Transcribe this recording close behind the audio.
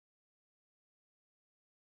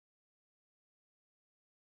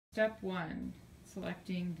Step 1,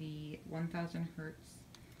 selecting the 1000 Hertz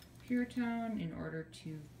pure tone in order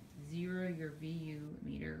to zero your VU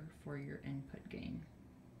meter for your input gain.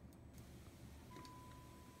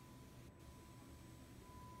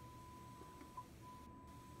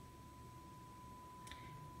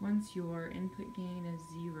 Once your input gain is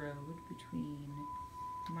zeroed between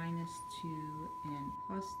 -2 and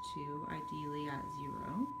 +2, ideally at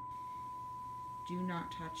 0, do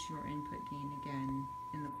not touch your input gain again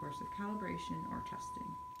in the course of calibration or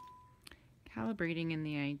testing. Calibrating in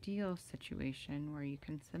the ideal situation, where you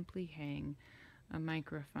can simply hang a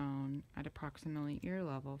microphone at approximately ear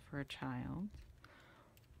level for a child,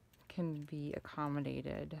 can be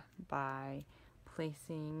accommodated by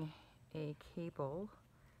placing a cable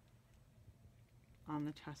on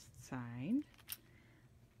the test side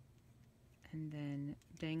and then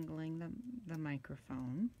dangling the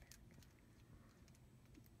microphone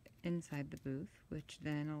inside the booth, which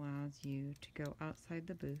then allows you to go outside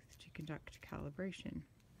the booth to conduct calibration.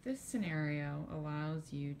 This scenario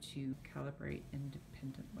allows you to calibrate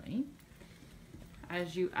independently.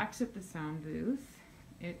 As you exit the sound booth,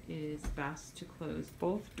 it is best to close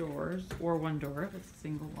both doors, or one door if it's a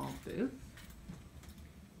single wall booth.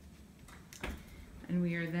 And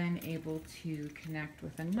we are then able to connect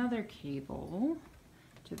with another cable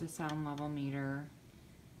to the sound level meter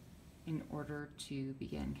in order to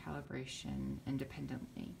begin calibration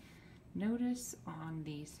independently. Notice on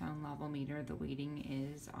the sound level meter the weighting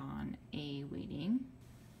is on A weighting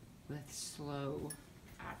with slow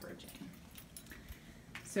averaging.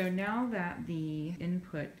 So now that the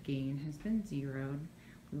input gain has been zeroed,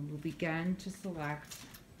 we will begin to select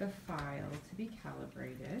the file to be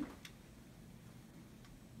calibrated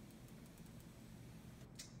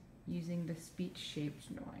using the speech-shaped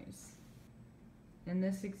noise. In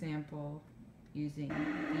this example, using the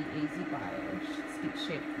AZ Bio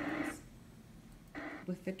speech-shaped noise.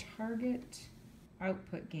 With the target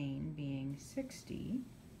output gain being 60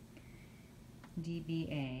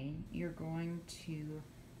 dBA, you're going to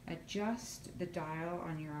adjust the dial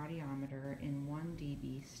on your audiometer in 1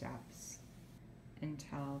 dB steps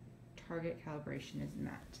until target calibration is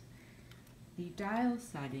met. The dial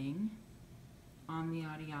setting on the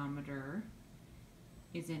audiometer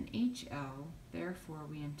is in HL, therefore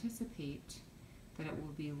we anticipate that it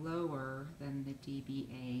will be lower than the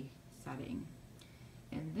dBA setting.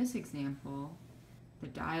 In this example, the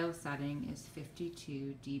dial setting is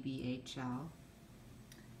 52 dBHL,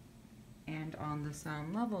 and on the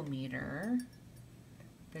sound level meter,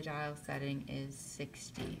 the dial setting is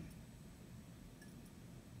 60.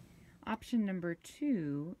 Option number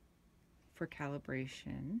 2 for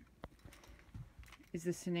calibration is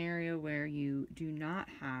the scenario where you do not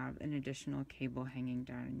have an additional cable hanging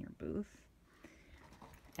down in your booth,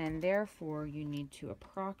 and therefore you need to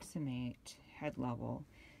approximate head level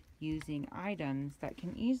using items that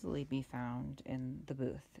can easily be found in the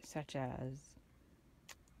booth, such as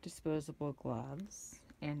disposable gloves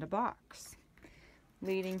and a box,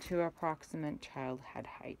 leading to approximate child head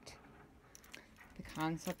height. The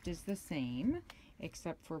concept is the same,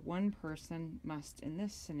 except for one person must, in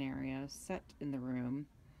this scenario, sit in the room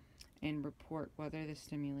and report whether the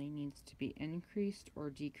stimuli needs to be increased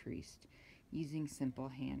or decreased using simple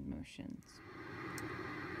hand motions.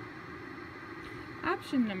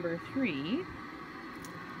 Option number 3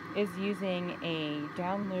 is using a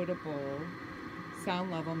downloadable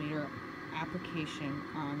sound level meter application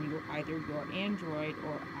on either your Android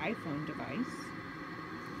or iPhone device,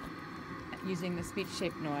 using the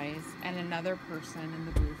speech-shaped noise and another person in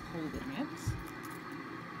the booth holding it.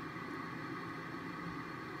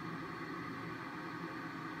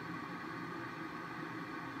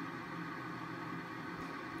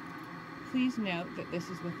 Please note that this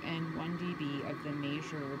is within 1 dB of the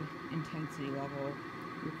measured intensity level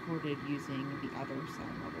recorded using the other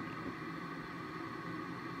sound level meter.